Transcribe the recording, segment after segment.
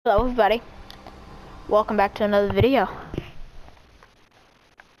Hello everybody, welcome back to another video.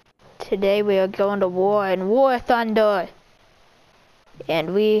 Today we are going to war in War Thunder,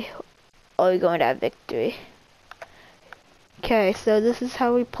 and we are going to have victory. Okay, so this is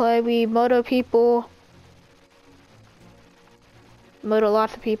how we play. We murder people, murder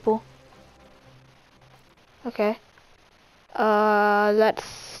lots of people. Okay,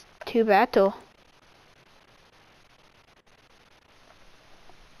 let's do battle.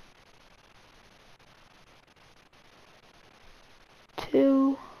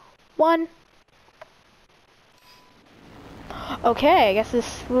 Two, one. Okay, I guess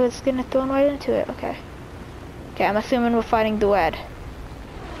this was gonna throw right into it. Okay. Okay, I'm assuming we're fighting the red.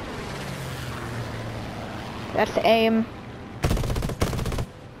 That's the aim.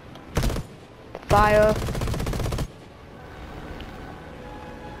 Fire.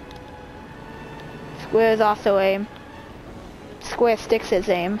 Square is also aim. Square sticks is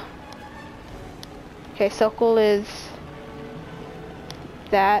aim. Okay, circle is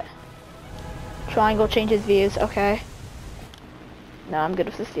that. Triangle changes views. Okay. No, I'm good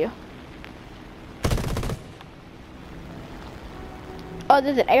with this view. Oh,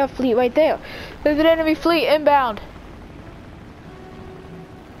 there's an air fleet right there. There's an enemy fleet inbound.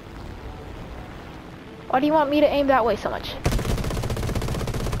 Why do you want me to aim that way so much?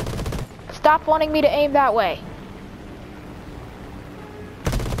 Stop wanting me to aim that way.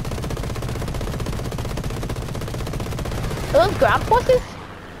 Are those ground forces?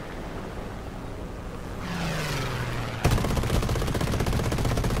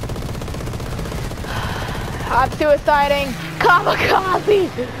 I'm suiciding. Kamikaze!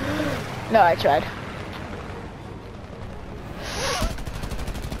 No, I tried.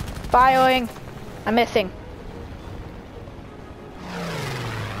 Firing. I'm missing.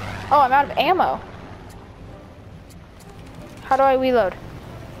 Oh, I'm out of ammo. How do I reload?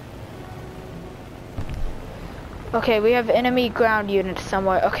 Okay, we have enemy ground units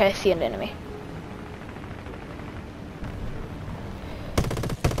somewhere. Okay, I see an enemy.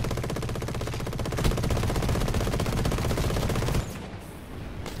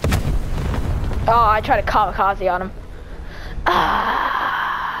 Oh, I tried to kamikaze on him.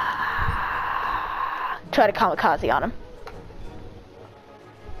 Try to kamikaze on him.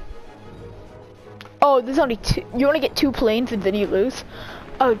 Oh, there's only two. You only get 2 planes and then you lose.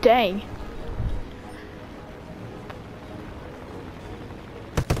 Oh, dang.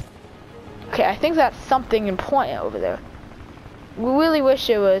 Okay, I think that's something important over there. We really wish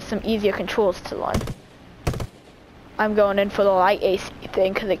there was some easier controls to learn. I'm going in for the light AC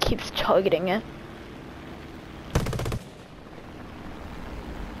thing because it keeps targeting it.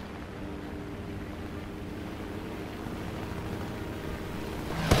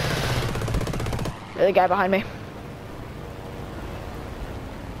 There's a guy behind me.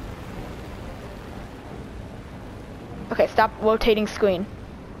 Okay, stop rotating screen.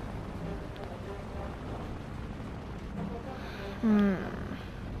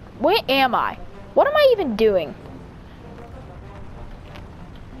 Where am I? What am I even doing?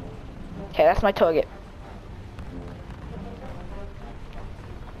 Okay, that's my target.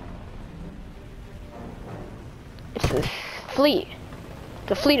 It's the fleet.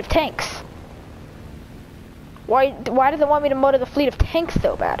 The fleet of tanks. Why does it want me to murder the fleet of tanks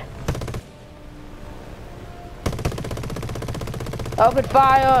so bad? Open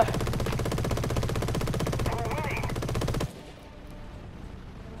fire!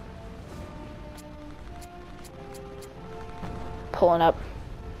 Pulling up.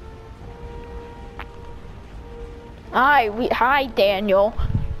 Hi, Daniel.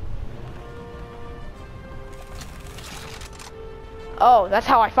 Oh, that's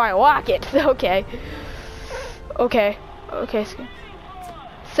how I fire rockets. Okay. Okay. Okay.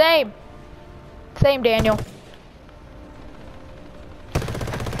 Same, Daniel.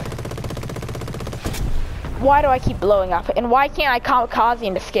 Why do I keep blowing up? And why can't I kamikaze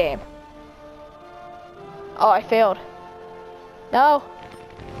in this game? Oh, I failed. No.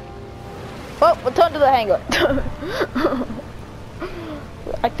 Oh, return to the hangar.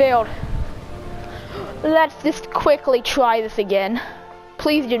 I failed. Let's just quickly try this again.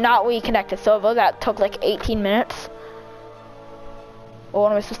 Please do not reconnect the server. That took like 18 minutes.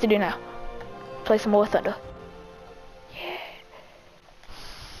 What am I supposed to do now? Play some more Thunder. Yeah.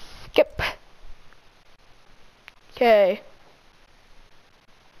 Skip. Okay.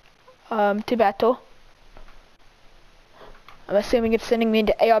 To battle. I'm assuming it's sending me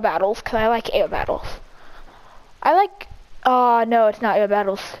into air battles because I like air battles. No, it's not air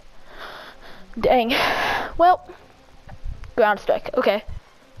battles. Dang. Well, ground strike. Okay.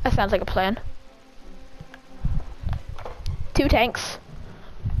 That sounds like a plan. 2 tanks.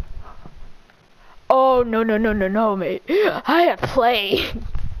 Oh, no, no, no, no, no, mate. I have play.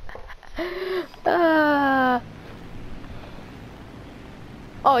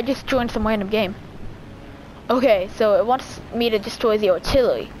 Oh, I just joined some random game. Okay, so it wants me to destroy the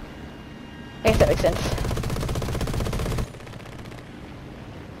artillery. I guess that makes sense.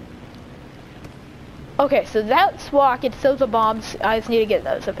 Okay, so that's rockets, those are bombs. I just need to get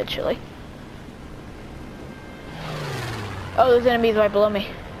those eventually. Oh, there's enemies right below me.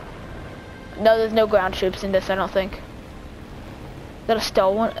 No, there's no ground troops in this, I don't think. Is that a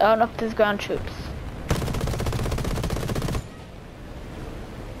still one? I don't know if there's ground troops.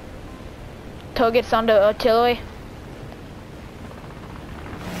 Targets on the artillery.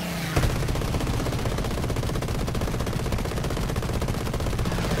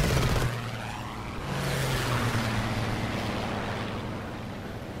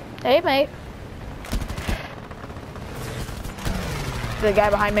 Hey, mate. There's a guy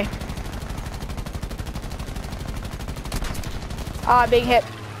behind me. Ah, being hit.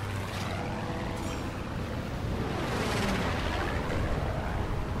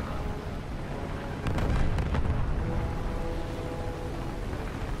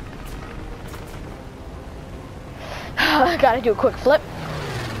 Gotta do a quick flip.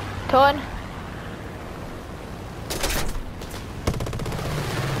 Turn.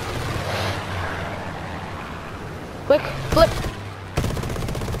 Quick flip.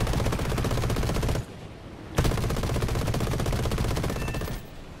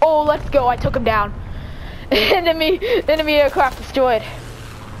 Oh, let's go. I took him down. enemy aircraft destroyed.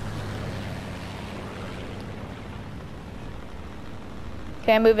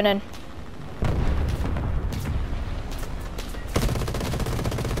 Okay, I'm moving in.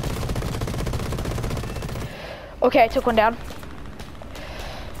 Okay, I took one down.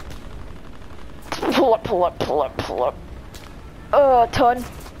 Pull up, pull up, pull up, pull up. Oh, ton.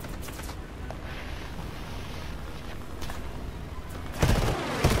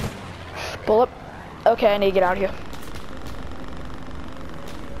 Pull up. Okay, I need to get out of here.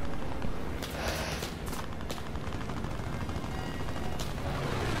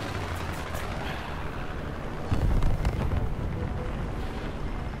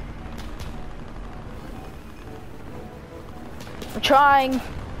 I'm trying.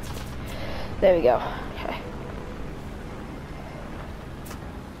 There we go. Okay.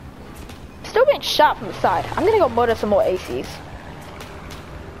 Still getting shot from the side. I'm gonna go murder some more ACs.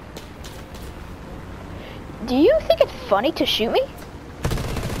 Do you think it's funny to shoot me?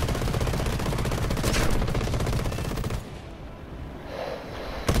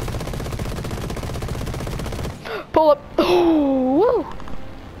 Pull up. Ooh, woo.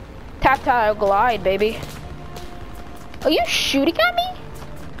 Tactile glide, baby. Are you shooting at me?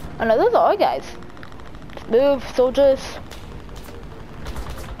 Oh no, those are our guys. Move, soldiers.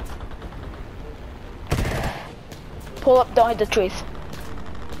 Pull up, don't hit the trees.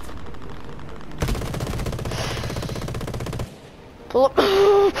 Pull up.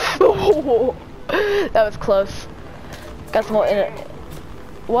 Oh, that was close. Got some more in it.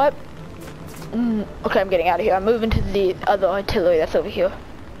 What? Okay, I'm getting out of here. I'm moving to the other artillery that's over here.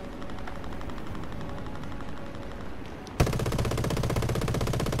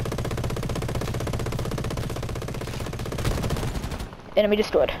 Enemy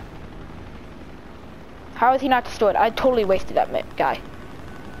destroyed. How is he not destroyed? I totally wasted that guy.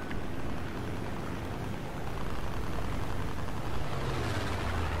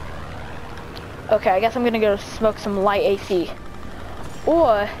 Okay, I guess I'm gonna go smoke some light AC.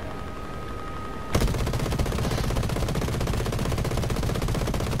 Or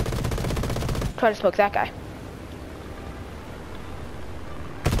try to smoke that guy.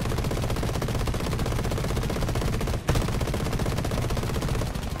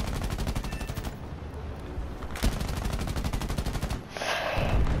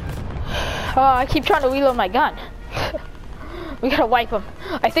 Oh, I keep trying to reload my gun. We gotta wipe him.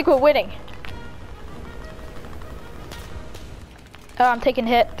 I think we're winning. Oh, I'm taking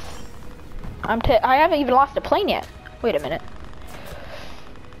hits. I haven't even lost a plane yet. Wait a minute.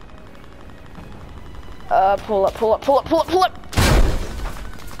 Pull up, pull up, pull up, pull up, pull up.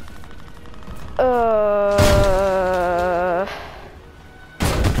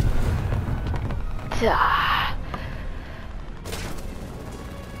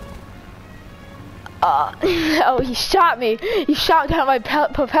 Oh, he shot me. He shot down my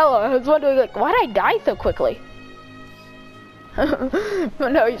propeller. I was wondering, like, why did I die so quickly?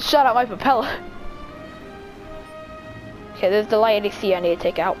 No, he shot out my propeller. Okay, there's the light ADC I need to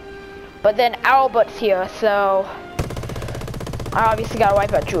take out. But then Albert's here, so I obviously gotta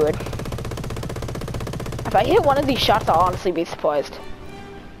wipe out Druid. If I hit one of these shots, I'll honestly be surprised.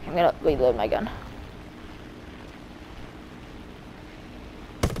 I'm gonna reload my gun.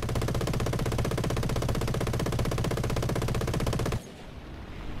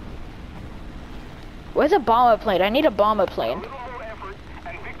 Where's a bomber plane? I need a bomber plane.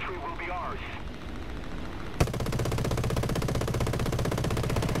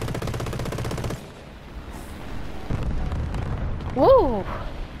 Woo!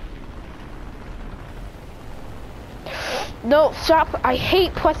 No, stop. I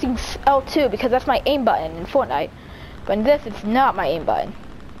hate pressing L2 because that's my aim button in Fortnite. But in this, it's not my aim button.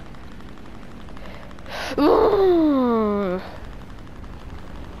 Ooh.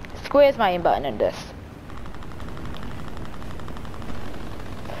 Square's my aim button in this.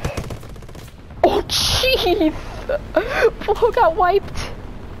 Oh, jeez! Who got wiped?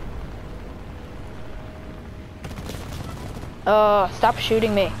 Stop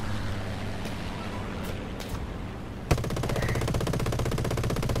shooting me.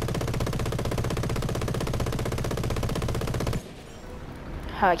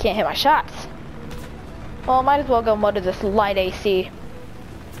 I can't hit my shots. Well, I might as well go mode to this light AC.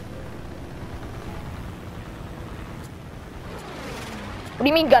 What do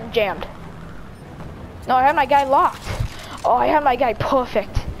you mean gun jammed? No, I have my guy locked. Oh, I have my guy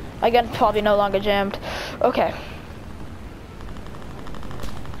perfect. My gun's probably no longer jammed. Okay.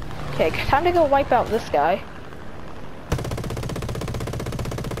 Okay, time to go wipe out this guy.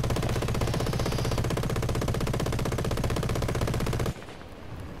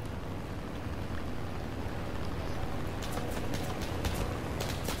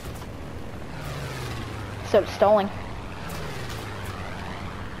 So stalling.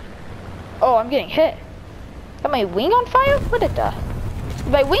 Oh, I'm getting hit. Got my wing on fire? What did the?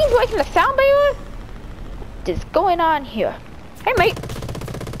 My wing's making a sound barrier? What is going on here? Hey, mate.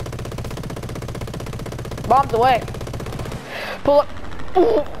 Bombs away. Pull up.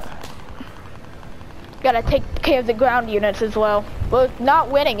 Ooh. Gotta take care of the ground units as well. We're not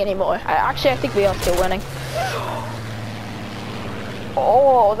winning anymore. I think we are still winning.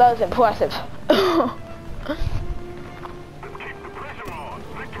 Oh, that was impressive.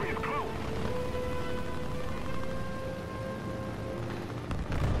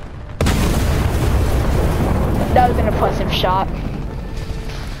 That was an impressive shot.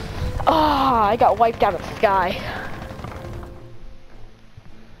 Ah, I got wiped out of the sky.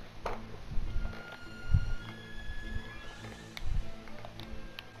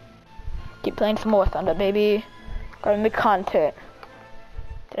 Keep playing some more Thunder, baby. Gotta make content.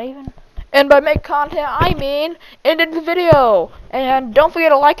 Did I even? And by make content, I mean ended the video. And don't forget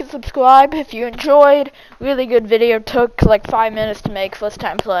to like and subscribe if you enjoyed. Really good video. Took like 5 minutes to make first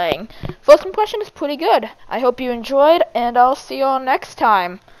time playing. First impression is pretty good. I hope you enjoyed, and I'll see you all next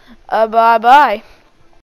time. Bye bye.